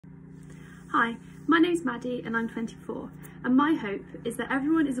Hi, my name's Maddie and I'm 24, and my hope is that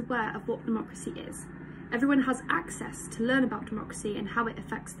everyone is aware of what democracy is. Everyone has access to learn about democracy and how it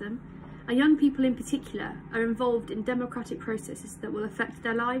affects them, and young people in particular are involved in democratic processes that will affect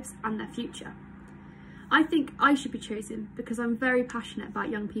their lives and their future. I think I should be chosen because I'm very passionate about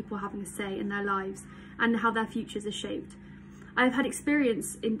young people having a say in their lives and how their futures are shaped. I have had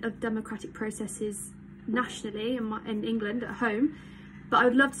experience of democratic processes nationally in England at home, but I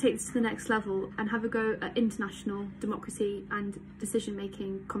would love to take this to the next level and have a go at international democracy and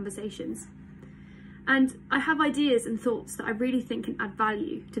decision-making conversations. And I have ideas and thoughts that I really think can add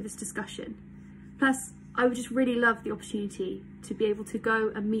value to this discussion. Plus, I would just really love the opportunity to be able to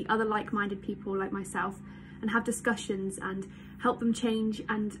go and meet other like-minded people like myself and have discussions and help them change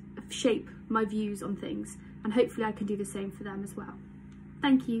and shape my views on things. And hopefully I can do the same for them as well.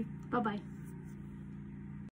 Thank you. Bye-bye.